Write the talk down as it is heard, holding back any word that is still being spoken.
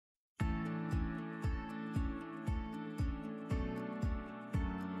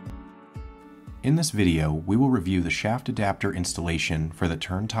In this video, we will review the shaft adapter installation for the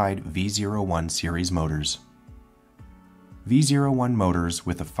Turntide V01 series motors. V01 motors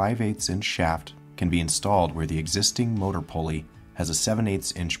with a 5/8 inch shaft can be installed where the existing motor pulley has a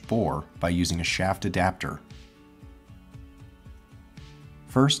 7/8 inch bore by using a shaft adapter.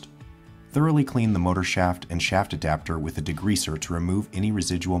 First, thoroughly clean the motor shaft and shaft adapter with a degreaser to remove any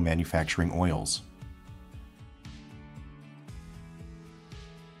residual manufacturing oils.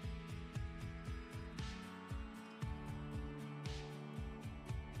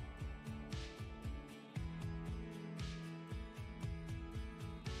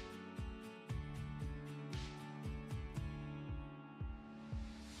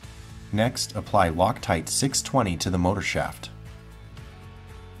 Next, apply Loctite 620 to the motor shaft.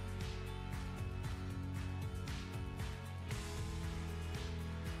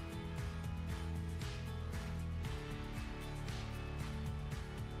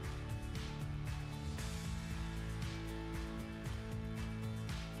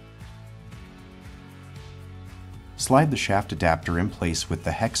 Slide the shaft adapter in place with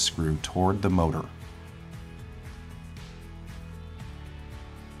the hex screw toward the motor.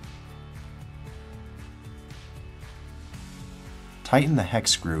 Tighten the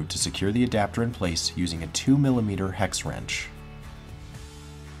hex screw to secure the adapter in place using a 2mm hex wrench.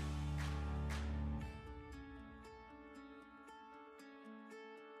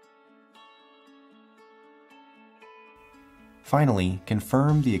 Finally,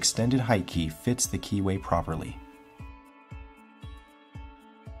 confirm the extended height key fits the keyway properly.